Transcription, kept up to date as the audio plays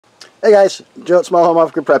Hey guys, Joe at Small Home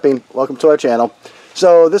Off-Grid Prepping. Welcome to our channel.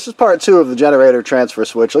 So this is part 2 of the generator transfer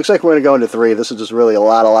switch. Looks like we're going to go into 3. This is just really a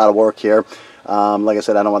lot of work here. Like I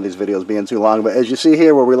said, I don't want these videos being too long, but as you see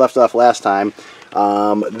here where we left off last time,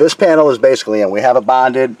 this panel is basically in. We have it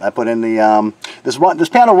bonded. I put in the this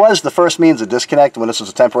panel was the first means of disconnect when this was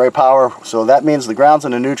a temporary power, so that means the grounds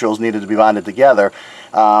and the neutrals needed to be bonded together.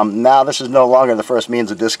 Now this is no longer the first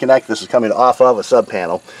means of disconnect. This is coming off of a sub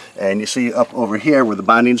panel, and you see up over here where the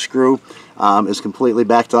bonding screw is completely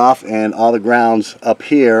backed off, and all the grounds up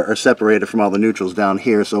here are separated from all the neutrals down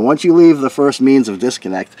here. So once you leave the first means of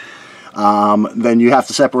disconnect, then you have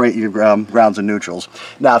to separate your grounds and neutrals.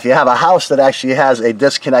 Now if you have a house that actually has a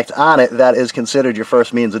disconnect on it, that is considered your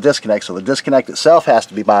first means of disconnect. So the disconnect itself has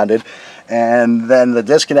to be bonded, and then the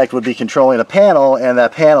disconnect would be controlling a panel, and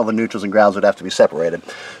that panel, the neutrals and grounds, would have to be separated.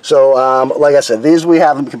 So like I said, these we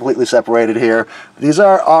have them completely separated here. These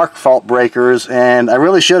are arc fault breakers, and I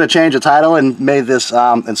really should have changed the title and made this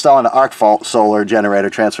installing an arc fault solar generator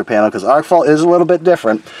transfer panel, because arc fault is a little bit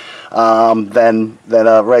different than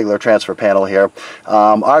a regular transfer panel here.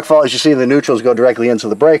 Arc fault, as you see, the neutrals go directly into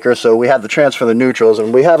the breaker, so we have to transfer the neutrals,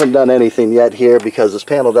 and we haven't done anything yet here because this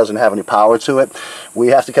panel doesn't have any power to it. We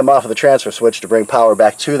have to come off of the transfer switch to bring power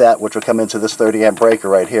back to that, which will come into this 30 amp breaker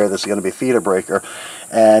right here. This is going to be a feeder breaker,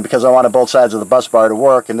 and because I wanted both sides of the bus bar to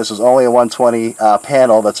work, and this is only a 120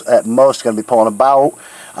 panel that's at most going to be pulling about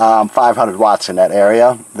 500 watts in that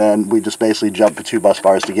area, then we just basically jump the 2 bus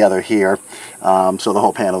bars together here, so the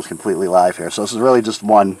whole panel is completely live here. So this is really just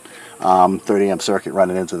one 30 amp circuit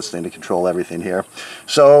running into this thing to control everything here.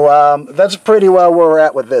 So that's pretty well where we're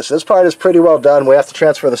at with this. This part is pretty well done. We have to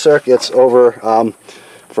transfer the circuits over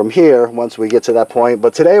from here once we get to that point,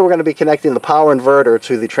 but today we're going to be connecting the power inverter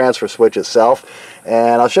to the transfer switch itself,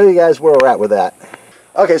 and I'll show you guys where we're at with that.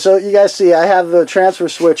 Okay, so you guys see I have the transfer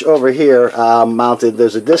switch over here mounted.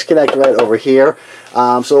 There's a disconnect right over here.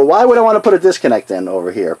 So why would I want to put a disconnect in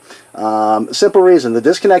over here? Simple reason. The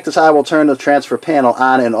disconnect is how I will turn the transfer panel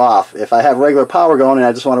on and off. If I have regular power going and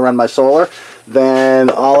I just want to run my solar, then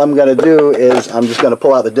all I'm going to do is I'm just going to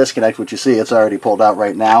pull out the disconnect, which you see it's already pulled out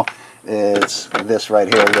right now. It's this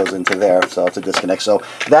right here goes into there, so it's a disconnect. So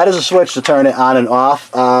that is a switch to turn it on and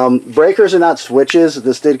off. Breakers are not switches.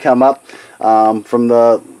 This did come up from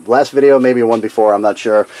the last video, maybe one before, I'm not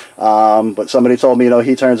sure, but somebody told me, you know,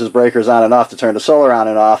 he turns his breakers on and off to turn the solar on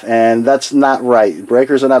and off, and that's not right.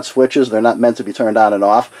 Breakers are not switches. They're not meant to be turned on and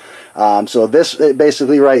off. So this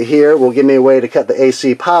basically right here will give me a way to cut the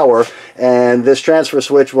AC power, and this transfer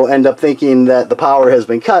switch will end up thinking that the power has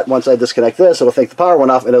been cut. Once I disconnect this, it'll think the power went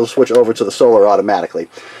off, and it'll switch over to the solar automatically.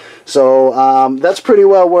 So that's pretty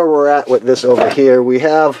well where we're at with this over here. We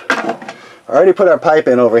have already put our pipe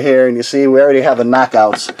in over here, and you see we already have the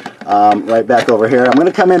knockouts right back over here. I'm going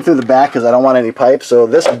to come in through the back because I don't want any pipes. So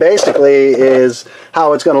this basically is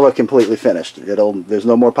how it's going to look completely finished. There's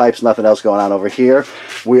no more pipes, nothing else going on over here.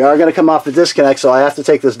 We are going to come off the disconnect, so I have to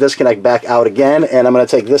take this disconnect back out again, and I'm going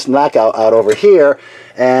to take this knockout out over here,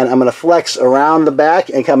 and I'm going to flex around the back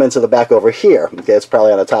and come into the back over here. Okay, it's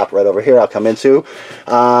probably on the top right over here I'll come into.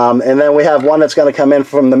 And then we have one that's going to come in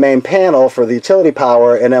from the main panel for the utility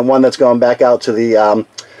power, and then one that's going back out to the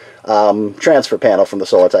transfer panel from the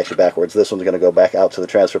solar. It's actually backwards. This one's going to go back out to the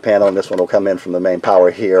transfer panel, and this one will come in from the main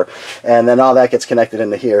power here, and then all that gets connected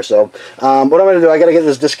into here. So what I'm going to do, I got to get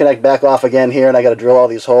this disconnect back off again here, and I got to drill all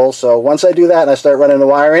these holes. So once I do that and I start running the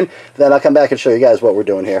wiring, then I'll come back and show you guys what we're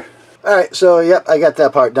doing here. Alright, so yep, I got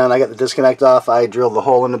that part done. I got the disconnect off. I drilled the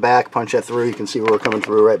hole in the back, punch that through. You can see where we're coming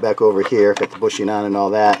through right back over here. Got the bushing on and all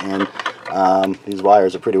that, and these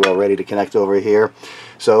wires are pretty well ready to connect over here.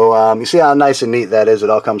 So you see how nice and neat that is. It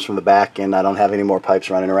all comes from the back, and I don't have any more pipes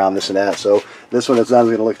running around this and that. So this one is done. It's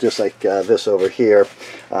going to look just like this over here.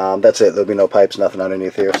 That's it. There'll be no pipes, nothing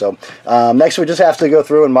underneath here. So next we just have to go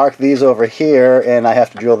through and mark these over here, and I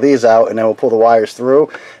have to drill these out, and then we'll pull the wires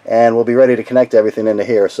through, and we'll be ready to connect everything into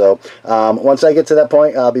here. So once I get to that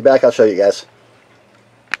point, I'll be back. I'll show you guys.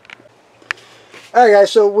 Alright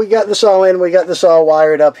guys, so we got this all in, we got this all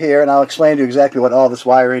wired up here, and I'll explain to you exactly what all this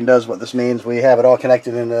wiring does, what this means. We have it all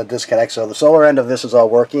connected in the disconnect, so the solar end of this is all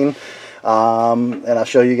working. And I'll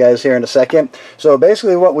show you guys here in a second. So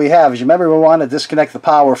basically what we have is, you remember we want to disconnect the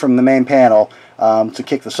power from the main panel to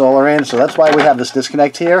kick the solar in, so that's why we have this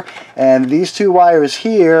disconnect here, and these 2 wires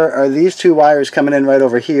here are these 2 wires coming in right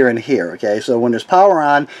over here and here. Okay, so when there's power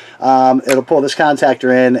on, it'll pull this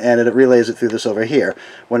contactor in, and it relays it through this over here.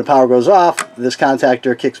 When the power goes off, this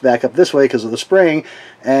contactor kicks back up this way because of the spring,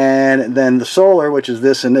 and then the solar, which is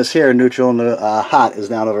this and this here, neutral and the hot is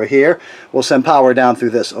down over here, will send power down through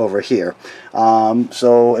this over here.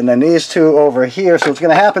 And then these 2 over here, so what's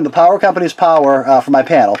going to happen, the power company's power for my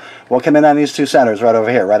panel will come in on these two centers right over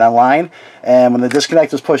here, right on line. And when the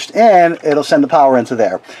disconnect is pushed in, it'll send the power into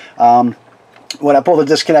there. When I pull the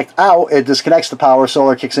disconnect out, it disconnects the power,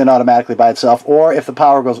 solar kicks in automatically by itself, or if the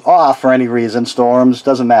power goes off for any reason, storms,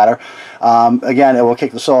 doesn't matter, again, it will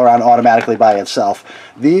kick the solar on automatically by itself.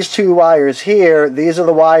 These two wires here, these are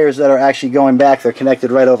the wires that are actually going back. They're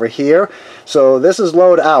connected right over here. So this is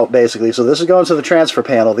load out, basically. So this is going to the transfer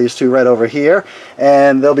panel, these two right over here,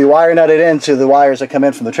 and they'll be wire nutted into the wires that come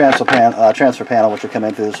in from the transfer panel, which will come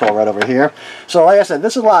in through this hole right over here. So like I said,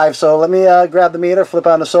 this is live, so let me grab the meter, flip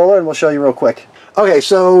on the solar, and we'll show you real quick. Okay,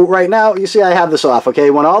 so right now, you see I have this off,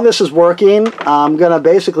 okay? When all this is working, I'm going to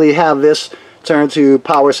basically have this turn to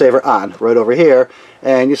power saver on, right over here,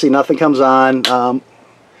 and you see nothing comes on.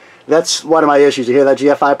 That's one of my issues. You hear that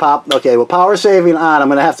GFI pop? Okay, with power saving on, I'm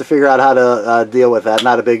going to have to figure out how to deal with that.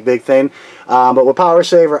 Not a big thing. But with power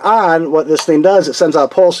saver on, what this thing does, it sends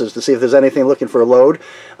out pulses to see if there's anything looking for a load.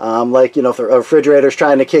 Like, you know, if the refrigerator's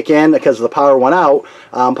trying to kick in because the power went out,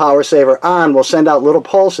 power saver on will send out little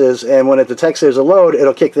pulses, and when it detects there's a load,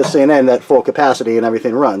 it'll kick this thing in at full capacity and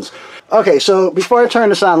everything runs. Okay, so before I turn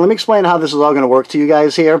this on, let me explain how this is all going to work to you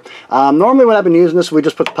guys here. Normally when I've been using this, we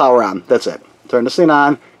just put the power on. That's it. Turn this thing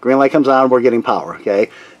on, green light comes on, we're getting power, okay?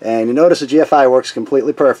 And you notice the GFI works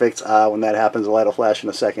completely perfect. When that happens, the light will flash in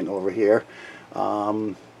a second over here.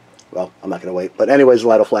 Well, I'm not going to wait, but anyways, the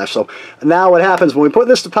light will flash. So now what happens when we put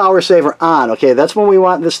this to power saver on, okay, that's when we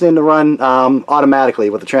want this thing to run automatically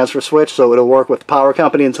with the transfer switch, so it'll work with the power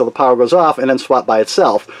company until the power goes off and then swap by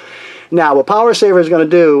itself. Now, what power saver is going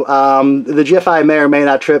to do, the GFI may or may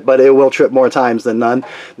not trip, but it will trip more times than none.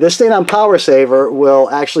 This thing on power saver will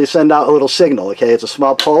actually send out a little signal, okay? It's a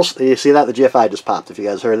small pulse. You see that? The GFI just popped, if you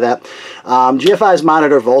guys heard that. GFIs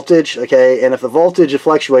monitor voltage, okay? And if the voltage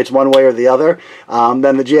fluctuates one way or the other,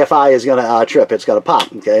 then the GFI is going to trip. It's going to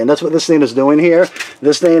pop, okay? And that's what this thing is doing here.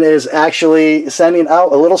 This thing is actually sending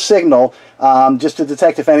out a little signal just to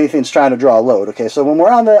detect if anything's trying to draw a load, okay? So when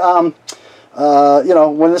we're on the... you know,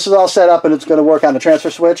 when this is all set up and it's going to work on the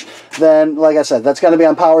transfer switch, then, like I said, that's going to be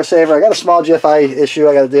on power saver. I got a small GFI issue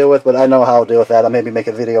I got to deal with, but I know how to deal with that. I'll maybe make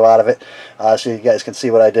a video out of it so you guys can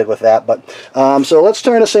see what I did with that. But so let's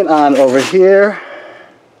turn this thing on over here.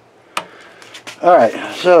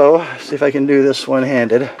 Alright, so see if I can do this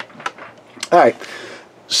one-handed. Alright,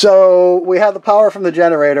 so we have the power from the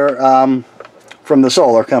generator from the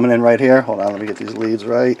solar coming in right here. Hold on, let me get these leads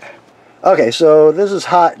right. Okay, so this is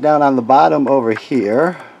hot down on the bottom over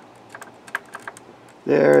here.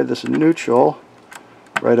 There, this is neutral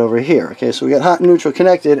right over here. Okay, so we got hot and neutral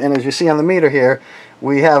connected, and as you see on the meter here,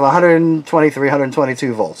 we have 123,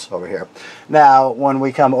 122 volts over here. Now, when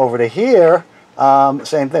we come over to here,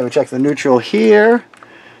 same thing. We check the neutral here,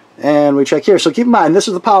 and we check here. So keep in mind, this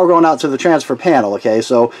is the power going out to the transfer panel, okay?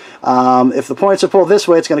 So if the points are pulled this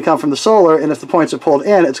way, it's going to come from the solar, and if the points are pulled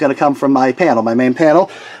in, it's going to come from my panel, my main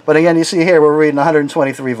panel. But again, you see here, we're reading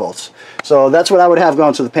 123 volts. So that's what I would have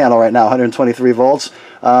going to the panel right now, 123 volts.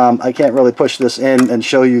 I can't really push this in and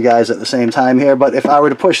show you guys at the same time here, but if I were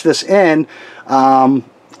to push this in,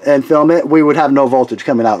 and film it, we would have no voltage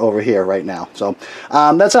coming out over here right now. So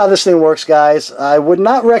that's how this thing works, guys. I would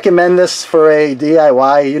not recommend this for a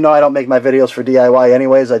DIY. You know I don't make my videos for DIY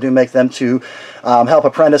anyways. I do make them to help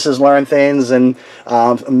apprentices learn things, and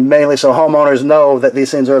mainly so homeowners know that these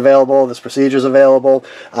things are available, this procedure is available,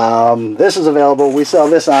 this is available. We sell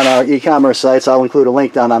this on our e-commerce sites. I'll include a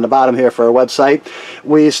link down on the bottom here for our website.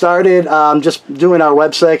 We started just doing our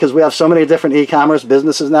website because we have so many different e-commerce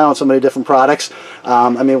businesses now and so many different products.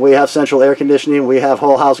 I mean, we have central air conditioning, we have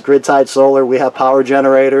whole house grid-tied solar, we have power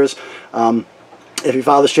generators. If you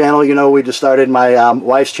follow this channel, you know we just started my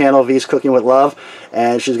wife's channel, V's Cooking with Love,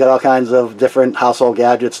 and she's got all kinds of different household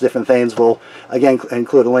gadgets, different things. We'll, again,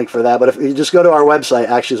 include a link for that. But if you just go to our website,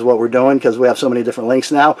 actually is what we're doing, because we have so many different links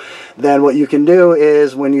now, then what you can do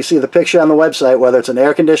is when you see the picture on the website, whether it's an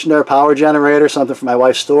air conditioner, power generator, something from my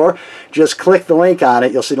wife's store, just click the link on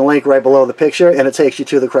it. You'll see the link right below the picture, and it takes you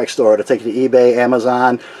to the correct store. It'll take you to eBay,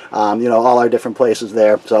 Amazon, you know, all our different places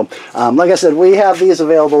there. So, like I said, we have these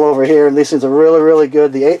available over here, and these things are really, really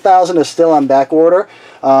good. The 8000 is still on back order.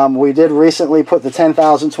 We did recently put the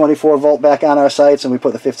 10,000 24 volt back on our sites, and we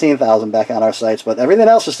put the 15,000 back on our sites, but everything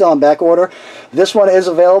else is still on back order. This one is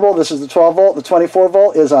available. This is the 12 volt. The 24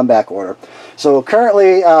 volt is on back order. So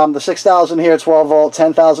currently the 6,000 here, 12 volt,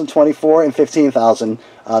 10,000 24, and 15,000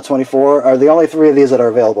 24 are the only three of these that are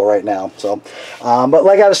available right now. So, but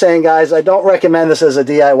like I was saying, guys, I don't recommend this as a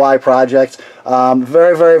DIY project.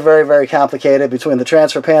 Very, very, very, very complicated between the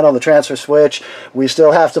transfer panel, the transfer switch. We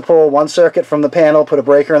still have to pull one circuit from the panel, put a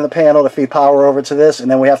breaker in the panel to feed power over to this, and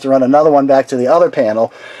then we have to run another one back to the other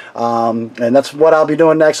panel. And that's what I'll be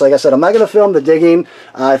doing next. Like I said, I'm not going to film the digging.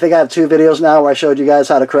 I think I have 2 videos now where I showed you guys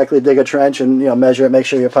how to correctly dig a trench and, you know, measure it, make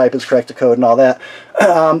sure your pipe is correct to code and all that.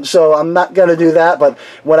 So I'm not going to do that, but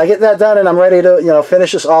when I get that done and I'm ready to, you know,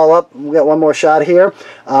 finish this all up, we'll get one more shot here,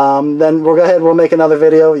 then we'll go ahead and we'll make another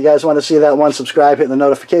video. You guys want to see that one, subscribe, hit the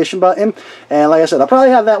notification button. And like I said, I'll probably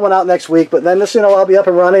have that one out next week, but then this, you know, I'll be up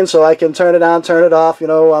and running so I can turn it on, turn it off, you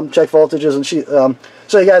know, check voltages and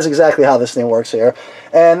show you guys exactly how this thing works here.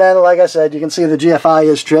 And then, like I said, you can see the GFI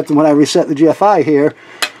is tripped, and when I reset the GFI here,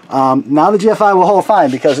 now the GFI will hold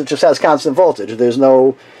fine because it just has constant voltage. There's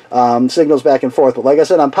no signals back and forth. But like I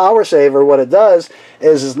said, on Power Saver, what it does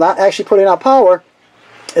is not actually putting out power.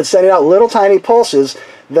 It's sending out little tiny pulses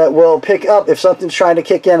that will pick up if something's trying to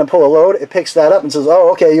kick in and pull a load. It picks that up and says,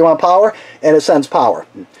 oh, okay, you want power? And it sends power.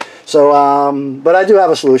 So, but I do have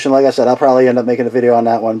a solution. Like I said, I'll probably end up making a video on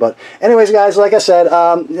that one. But anyways, guys, like I said,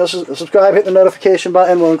 you know, subscribe, hit the notification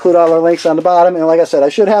button. We'll include all our links on the bottom. And like I said, I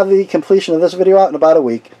should have the completion of this video out in about a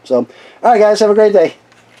week. So, all right, guys, have a great day.